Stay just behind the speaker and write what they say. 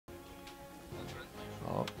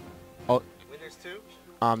Oh, oh. Winners 2?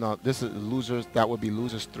 No, this is losers. That would be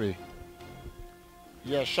losers 3.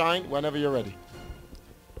 Yeah, Shine whenever you're ready.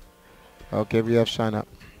 Okay, we have Shine up.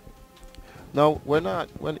 No, we're not.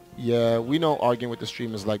 Yeah, we know arguing with the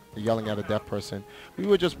stream is like yelling at a deaf person. We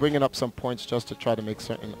were just bringing up some points just to try to make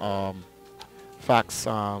certain facts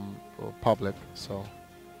public. So,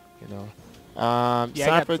 you know, Yeah,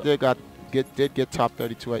 Sanford did get top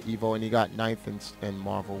 32 at Evo, and he got 9th in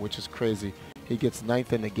Marvel, which is crazy. He gets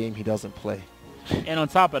 9th in the game he doesn't play. And on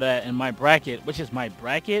top of that, in my bracket, which is my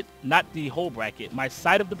bracket, not the whole bracket, my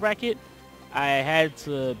side of the bracket, I had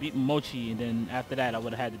to beat Momochi, and then after that, I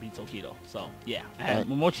would have had to beat Tokido. So, yeah, I had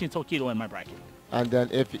Momochi and Tokido in my bracket. And then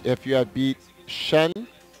if you had beat Shen,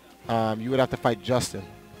 you would have to fight Justin.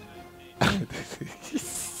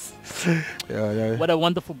 Yeah. What a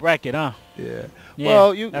wonderful bracket, huh? Yeah. Yeah,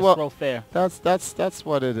 well, that's real fair. That's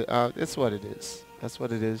what it. It's what it is. That's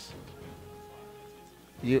what it is.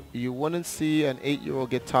 You wouldn't see an 8-year-old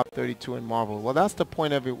get top 32 in Marvel. Well, that's the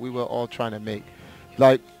point we were all trying to make.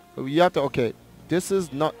 Like, you have to. Okay,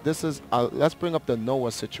 let's bring up the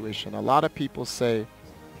Noah situation. A lot of people say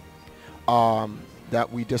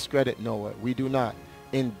that we discredit Noah. We do not.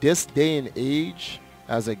 In this day and age,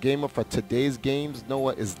 as a gamer for today's games,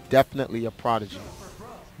 Noah is definitely a prodigy.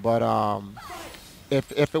 But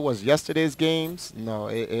if it was yesterday's games, no.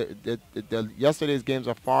 Yesterday's games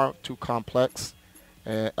are far too complex,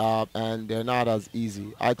 and they're not as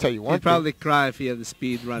easy. I tell you one He'd probably cry if he had the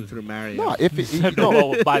speed run through Mario. No, if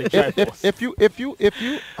you,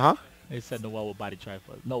 huh? They said Noah would body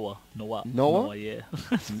Triforce. Noah, yeah.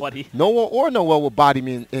 That's funny. Noah will body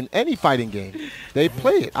me in any fighting game. They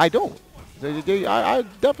play it. I don't. I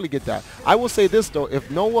definitely get that. I will say this, though. If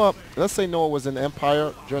Noah, let's say Noah was in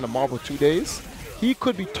Empire during the Marvel 2 days, he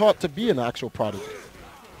could be taught to be an actual prodigy.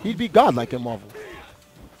 He'd be godlike in Marvel.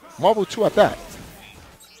 Marvel 2 at that.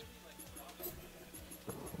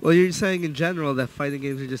 Well, you're saying in general that fighting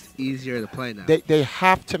games are just easier to play now. They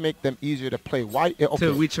have to make them easier to play. Why? Okay.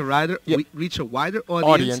 To reach a wider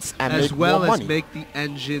audience and as make well more as money. make the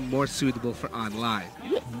engine more suitable for online.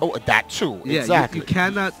 Yeah. Oh, that too. Yeah, exactly. You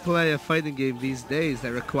cannot play a fighting game these days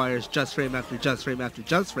that requires just frame after just frame after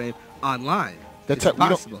just frame online. It's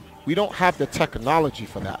impossible. We don't have the technology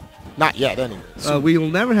for that. Not yet, anyway. We will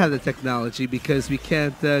never have the technology because we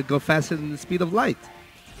can't go faster than the speed of light.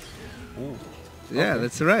 Ooh. Yeah, Okay.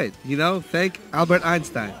 that's right. You know, thank Albert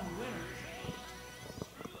Einstein.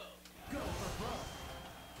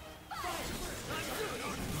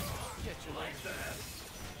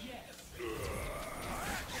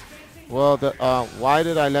 Well, why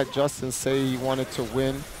did I let Justin say he wanted to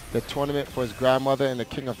win the tournament for his grandmother and the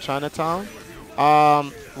King of Chinatown?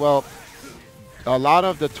 Well, a lot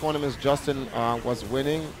of the tournaments Justin was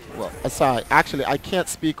winning. Well, aside, actually, I can't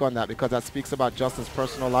speak on that because that speaks about Justin's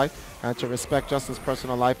personal life. And to respect Justin's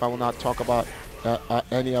personal life, I will not talk about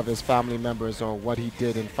any of his family members or what he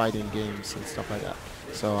did in fighting games and stuff like that.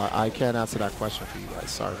 So I can't answer that question for you guys.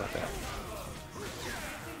 Sorry about that.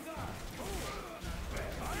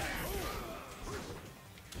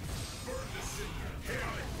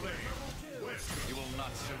 You will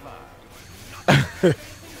not survive.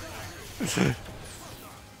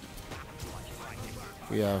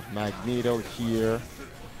 We have Magneto here.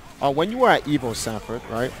 When you were at Evo, Sanford,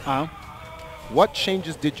 right? What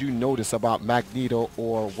changes did you notice about Magneto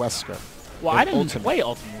or Wesker? Well, I didn't play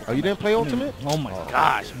Ultimate. Oh, you didn't play Ultimate? Oh my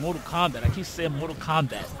gosh, Mortal Kombat. I keep saying Mortal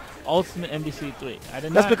Kombat. Ultimate MvC3.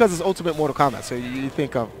 That's because it's Ultimate Mortal Kombat, so you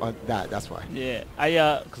think of that. That's why. Yeah,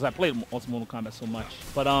 because I played Ultimate Mortal Kombat so much.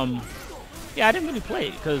 But yeah, I didn't really play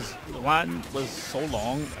it because the line was so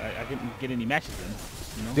long. I didn't get any matches in.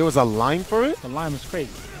 You know? There was a line for it? The line was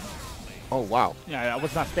crazy. Oh wow. Yeah, I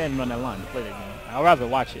was not standing on that line to play that game. I'd rather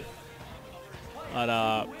watch it.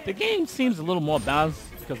 But the game seems a little more balanced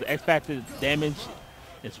because the X Factor damage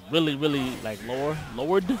is really like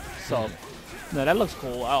lowered. So no, that looks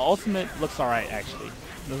cool. Ultimate looks alright actually.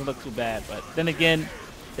 Doesn't look too bad, but then again,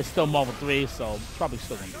 it's still Marvel 3, so probably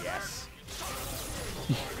still gonna be yes.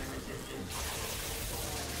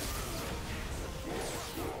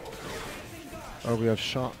 Oh, we have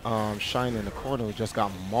Shine in the corner who just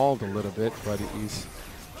got mauled a little bit, but he's...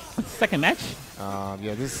 Second match? Yeah,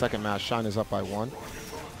 this is the second match. Shine is up by 1.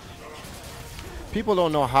 People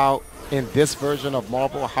don't know how, in this version of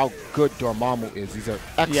Marvel, how good Dormammu is. He's an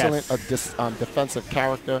excellent defensive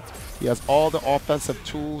character. He has all the offensive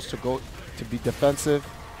tools to be defensive.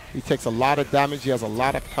 He takes a lot of damage. He has a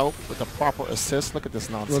lot of help with the proper assist. Look at this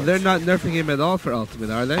nonsense. Well, they're not nerfing him at all for Ultimate,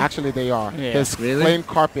 are they? Actually, they are. Yeah. His Really? flame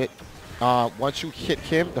carpet, once you hit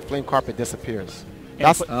him, the flame carpet disappears.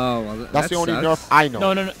 That's Oh, well, that's that the only sucks. nerf I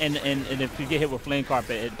know. No. And if you get hit with flame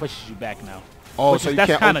carpet, it pushes you back now. Oh, Which so is- you that's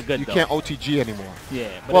can't kinda good, you though. can't OTG anymore. Yeah.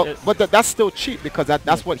 But Well, it- but that's still cheap because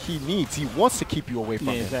that's what he needs. He wants to keep you away from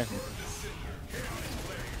yeah, him. exactly.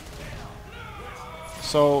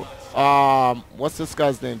 So, what's this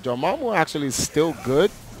guy's name? Dormammu actually is still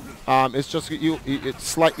good. It's just it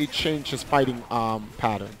slightly changed his fighting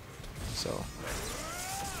pattern. So,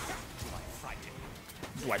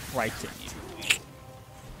 Do I frighten you?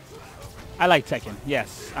 I like Tekken.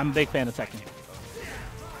 Yes, I'm a big fan of Tekken.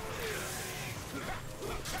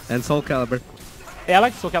 And Soul Calibur. Yeah, I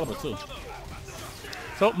like Soul Calibur too.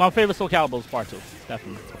 So my favorite Soul Calibur is Part 2,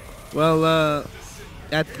 definitely. Well,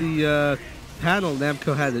 at the panel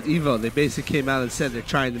Namco had at Evo, they basically came out and said they're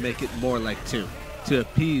trying to make it more like 2 to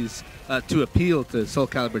appeal to Soul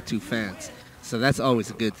Calibur 2 fans. So that's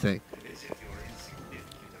always a good thing.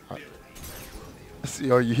 see,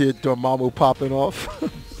 you hear Dormammu popping off.